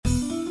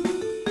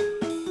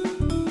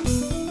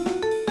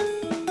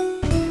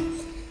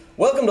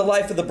welcome to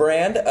Life of the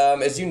Brand.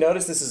 As you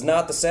notice, this is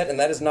not the set, and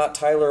that is not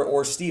Tyler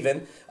or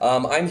Steven.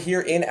 I'm here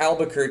in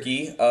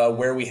Albuquerque,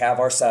 where we have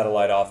our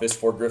satellite office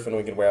for Griffin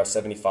Wicked Warehouse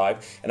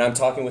 75, and I'm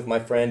talking with my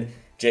friend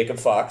Jacob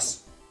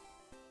Fox.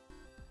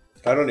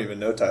 I don't even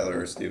know Tyler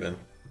or Steven.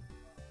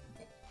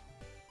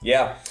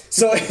 Yeah.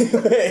 So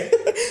anyway,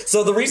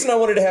 so the reason I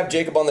wanted to have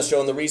Jacob on the show,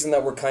 and the reason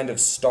that we're kind of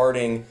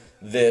starting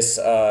this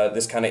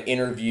kind of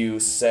interview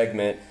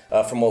segment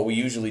from what we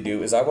usually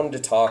do, is I wanted to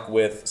talk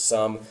with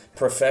some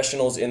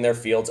professionals in their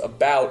fields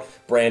about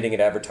branding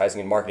and advertising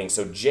and marketing.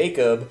 So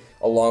Jacob,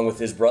 along with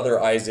his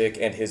brother Isaac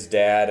and his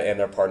dad and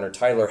their partner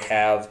Tyler,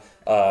 have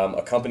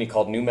a company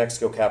called New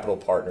Mexico Capital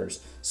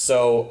Partners.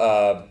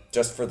 So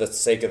just for the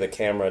sake of the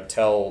camera,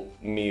 tell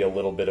me a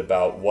little bit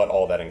about what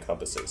all that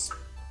encompasses.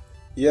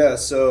 Yeah,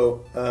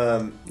 so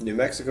New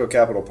Mexico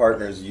Capital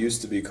Partners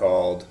used to be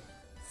called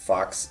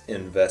Fox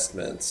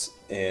Investments,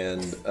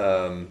 and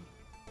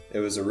it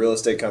was a real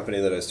estate company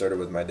that I started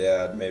with my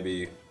dad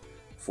maybe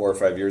 4 or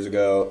 5 years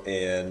ago,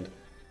 and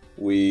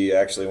we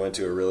actually went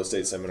to a real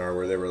estate seminar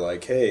where they were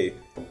like, hey,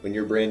 when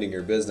you're branding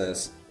your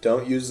business,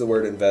 don't use the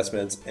word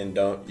investments and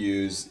don't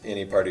use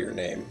any part of your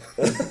name.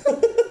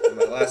 And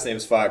my last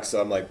name's Fox,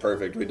 so I'm like,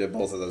 perfect, we did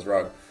both of those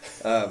wrong.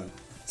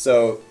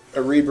 So a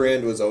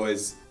rebrand was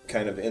always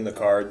kind of in the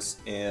cards,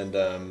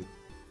 and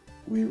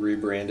we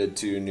rebranded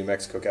to New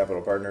Mexico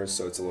Capital Partners,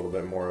 so it's a little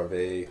bit more of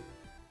a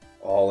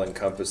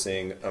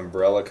all-encompassing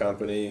umbrella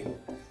company.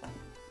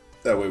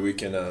 That way we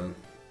can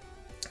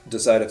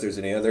decide if there's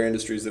any other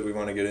industries that we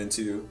want to get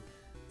into,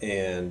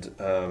 and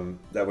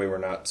that way we're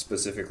not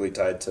specifically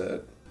tied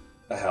to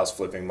a house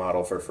flipping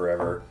model for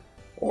forever,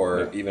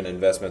 or even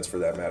investments for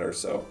that matter.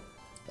 So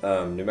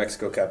New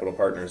Mexico Capital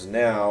Partners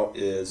now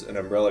is an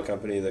umbrella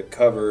company that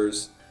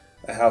covers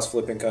a house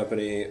flipping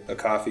company, a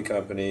coffee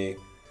company,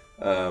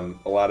 a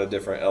lot of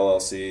different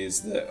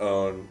LLCs that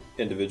own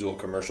individual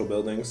commercial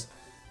buildings,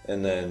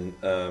 and then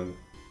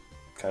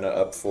kind of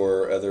up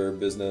for other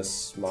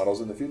business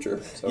models in the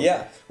future. So.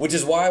 Yeah, which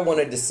is why I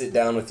wanted to sit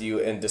down with you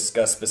and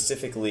discuss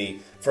specifically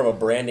from a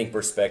branding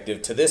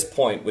perspective. To this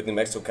point with New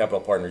Mexico Capital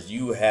Partners,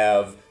 you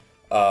have,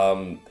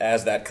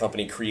 as that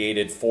company,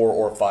 created 4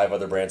 or 5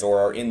 other brands, or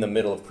are in the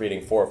middle of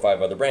creating 4 or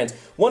 5 other brands,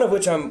 one of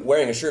which I'm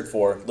wearing a shirt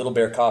for, Little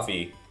Bear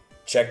Coffee.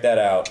 Check that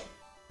out.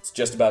 It's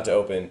just about to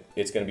open.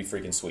 It's going to be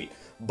freaking sweet.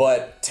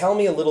 But tell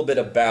me a little bit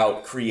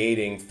about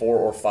creating 4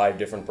 or 5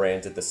 different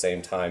brands at the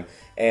same time,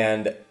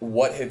 and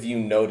what have you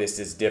noticed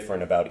is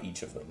different about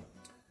each of them?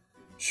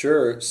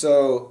 Sure.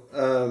 So,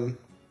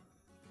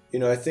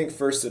 I think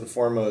first and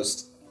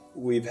foremost,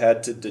 we've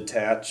had to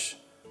detach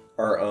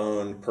our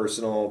own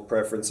personal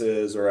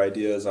preferences or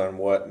ideas on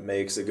what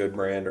makes a good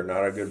brand or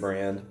not a good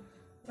brand.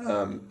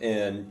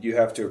 And you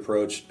have to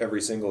approach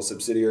every single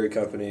subsidiary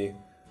company,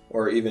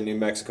 or even New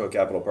Mexico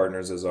Capital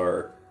Partners as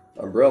our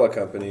umbrella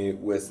company,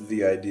 with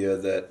the idea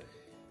that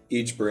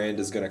each brand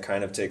is going to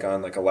kind of take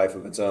on like a life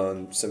of its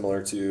own,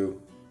 similar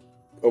to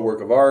a work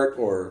of art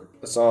or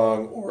a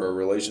song or a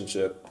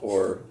relationship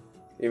or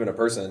even a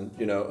person,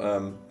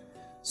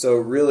 So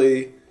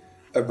really,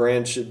 a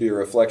brand should be a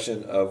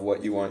reflection of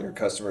what you want your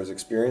customer's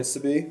experience to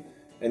be.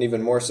 And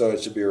even more so,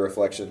 it should be a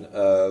reflection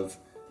of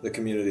the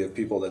community of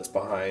people that's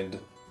behind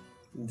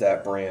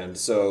that brand.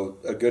 So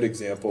a good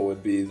example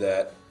would be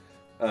that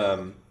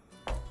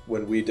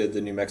when we did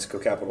the New Mexico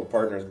Capital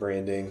Partners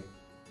branding,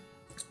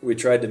 we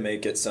tried to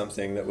make it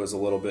something that was a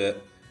little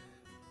bit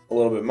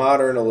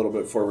modern, a little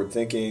bit forward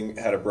thinking,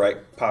 had a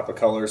bright pop of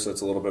color, so it's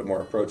a little bit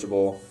more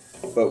approachable.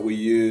 But we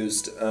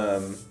used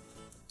a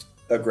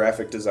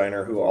graphic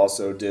designer who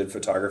also did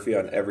photography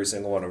on every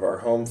single one of our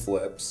home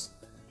flips,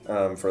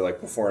 for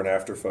like before and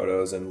after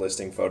photos and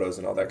listing photos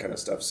and all that kind of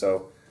stuff.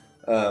 So,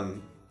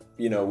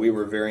 we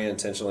were very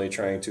intentionally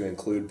trying to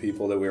include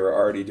people that we were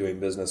already doing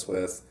business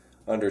with,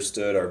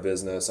 understood our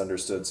business,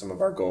 understood some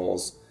of our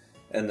goals.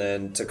 And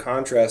then to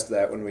contrast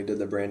that, when we did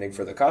the branding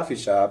for the coffee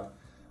shop,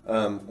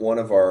 one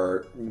of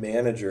our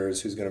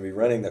managers who's going to be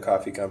running the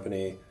coffee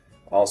company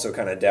also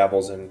kind of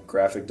dabbles in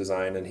graphic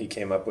design, and he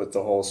came up with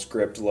the whole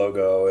script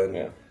logo,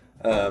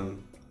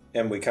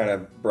 and we kind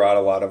of brought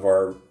a lot of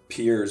our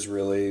peers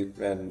really,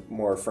 and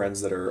more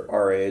friends that are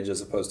our age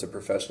as opposed to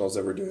professionals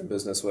that we're doing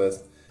business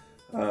with,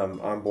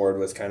 on board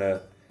with kind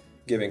of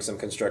giving some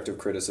constructive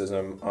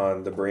criticism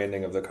on the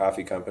branding of the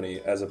coffee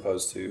company, as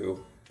opposed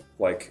to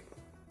like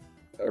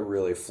a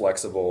really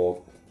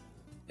flexible,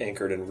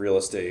 anchored in real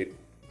estate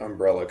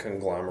umbrella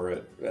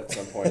conglomerate at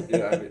some point.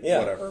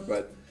 Whatever.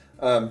 But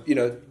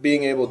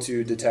being able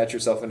to detach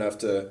yourself enough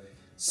to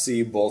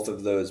see both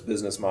of those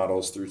business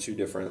models through 2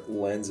 different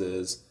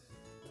lenses,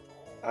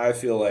 I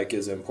feel like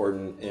is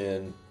important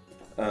in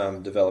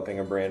developing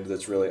a brand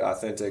that's really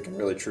authentic and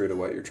really true to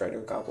what you're trying to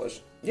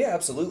accomplish. Yeah,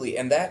 absolutely.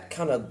 And that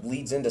kind of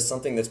leads into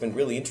something that's been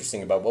really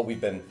interesting about what we've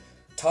been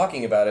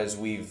talking about as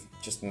we've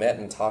just met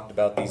and talked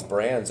about these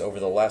brands over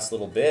the last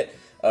little bit.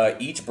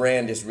 Each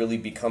brand has really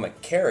become a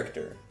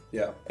character.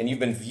 Yeah. And you've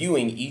been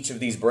viewing each of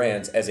these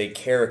brands as a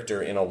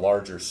character in a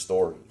larger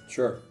story.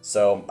 Sure.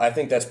 So I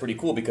think that's pretty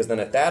cool, because then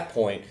at that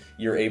point,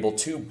 you're able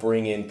to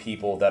bring in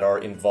people that are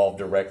involved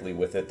directly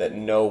with it, that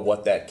know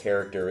what that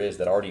character is,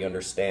 that already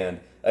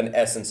understand an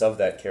essence of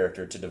that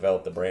character to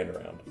develop the brand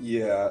around.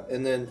 Yeah,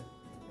 and then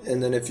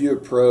if you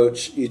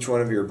approach each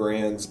one of your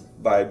brands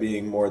by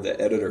being more the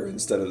editor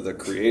instead of the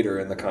creator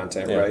in the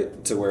content,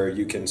 right? To where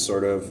you can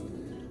sort of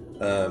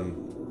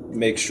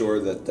make sure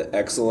that the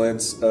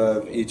excellence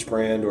of each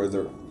brand, or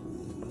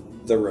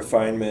the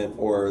refinement,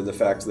 or the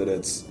fact that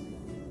it's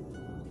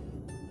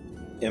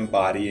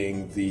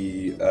embodying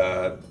the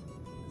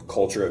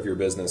culture of your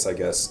business, I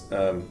guess,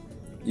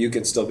 you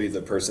can still be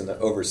the person that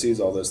oversees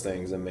all those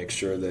things and make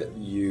sure that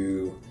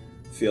you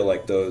feel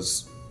like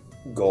those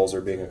goals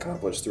are being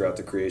accomplished throughout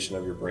the creation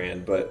of your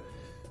brand. But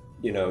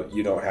you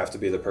don't have to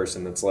be the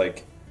person that's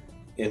like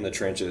in the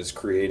trenches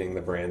creating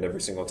the brand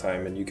every single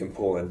time, and you can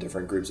pull in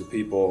different groups of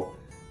people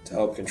to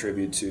help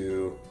contribute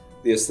to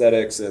the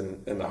aesthetics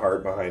and the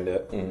heart behind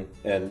it.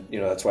 And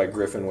that's why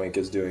Griffin Wink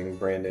is doing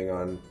branding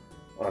on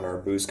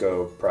our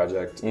Busco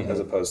project, as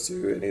opposed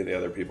to any of the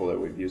other people that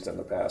we've used in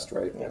the past,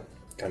 right?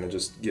 Kind of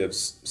just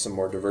gives some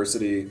more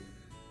diversity,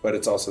 but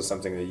it's also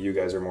something that you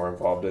guys are more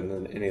involved in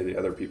than any of the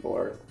other people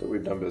are that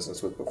we've done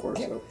business with before.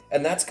 So,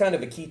 and that's kind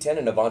of a key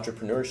tenet of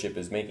entrepreneurship,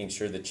 is making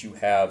sure that you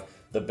have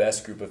the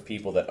best group of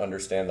people that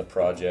understand the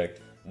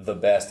project the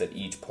best at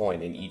each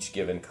point in each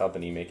given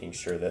company, making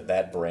sure that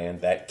that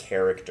brand, that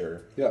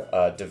character,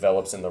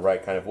 develops in the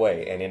right kind of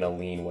way, and in a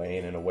lean way,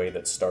 and in a way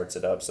that starts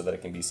it up so that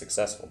it can be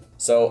successful.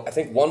 So I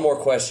think one more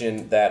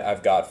question that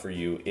I've got for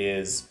you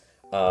is,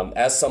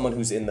 as someone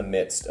who's in the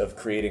midst of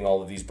creating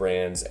all of these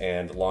brands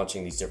and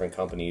launching these different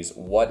companies,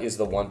 what is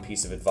the one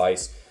piece of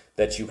advice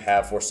that you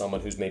have for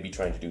someone who's maybe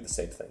trying to do the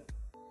same thing?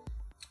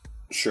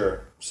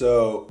 Sure.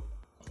 So,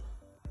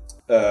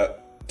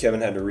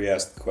 Kevin had to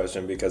re-ask the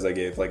question because I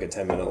gave like a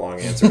 10-minute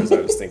long answer as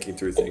I was thinking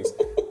through things.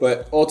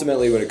 But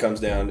ultimately what it comes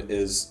down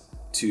is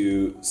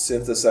to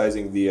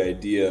synthesizing the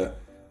idea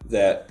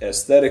that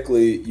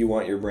aesthetically you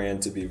want your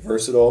brand to be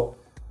versatile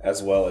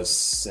as well as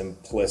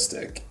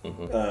simplistic.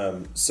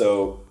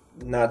 So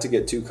not to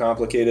get too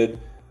complicated,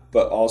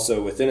 but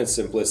also within its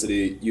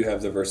simplicity, you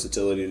have the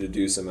versatility to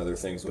do some other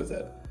things with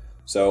it.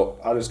 So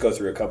I'll just go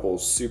through a couple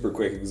super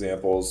quick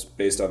examples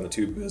based on the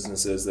two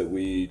businesses that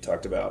we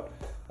talked about.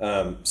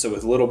 So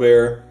with Little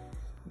Bear,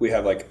 we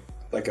have like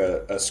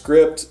a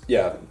script,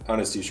 on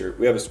his t-shirt.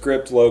 We have a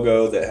script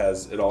logo that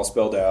has it all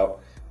spelled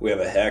out. We have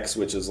a hex,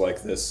 which is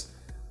like this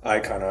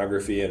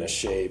iconography and a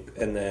shape.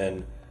 And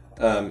then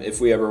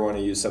if we ever want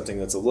to use something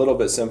that's a little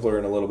bit simpler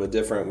and a little bit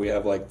different, we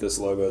have like this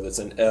logo that's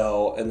an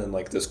L and then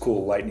like this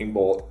cool lightning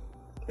bolt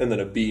and then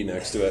a B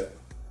next to it.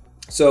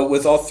 So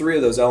with all three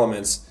of those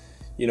elements,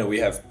 we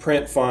have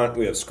print font,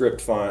 we have script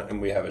font, and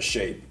we have a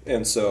shape.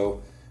 And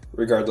so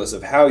regardless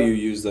of how you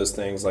use those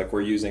things, like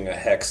we're using a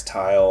hex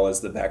tile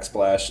as the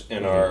backsplash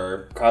in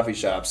our coffee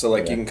shop. So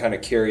like you can kind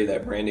of carry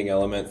that branding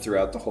element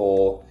throughout the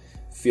whole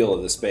feel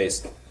of the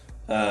space.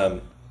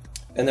 And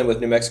then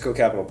with New Mexico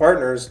Capital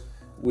Partners,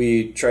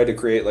 we tried to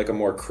create like a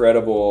more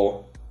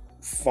credible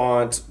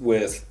font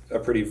with a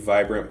pretty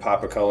vibrant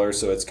pop of color.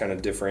 So it's kind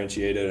of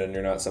differentiated and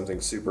you're not something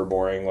super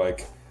boring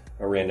like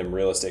a random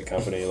real estate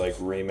company like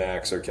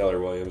Remax or Keller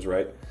Williams,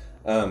 right?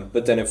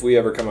 But then if we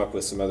ever come up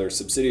with some other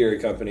subsidiary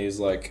companies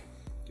like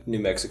New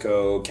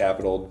Mexico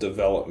Capital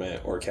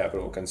Development or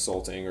Capital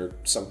Consulting or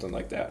something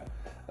like that,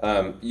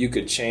 you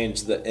could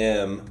change the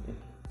M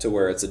to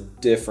where it's a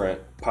different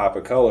pop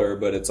of color,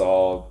 but it's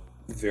all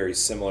very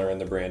similar in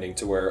the branding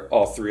to where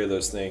all three of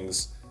those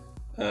things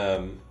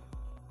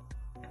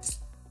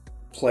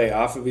play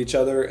off of each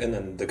other, and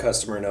then the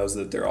customer knows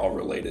that they're all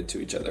related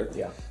to each other.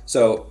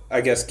 So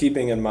I guess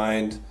keeping in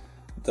mind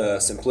the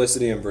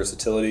simplicity and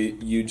versatility,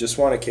 you just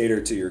want to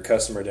cater to your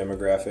customer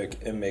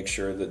demographic and make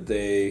sure that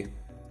they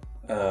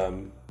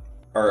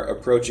are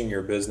approaching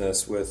your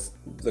business with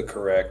the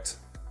correct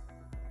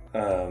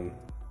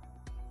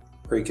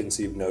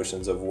preconceived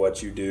notions of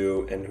what you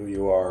do and who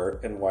you are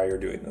and why you're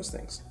doing those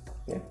things.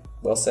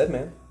 Well said,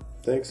 man.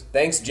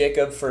 Thanks,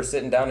 Jacob, for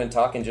sitting down and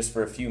talking just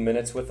for a few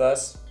minutes with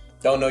us.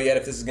 Don't know yet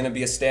if this is going to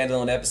be a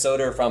standalone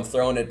episode or if I'm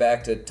throwing it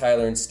back to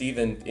Tyler and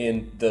Steven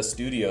in the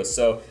studio.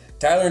 So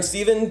Tyler and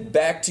Steven,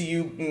 back to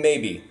you,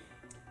 maybe.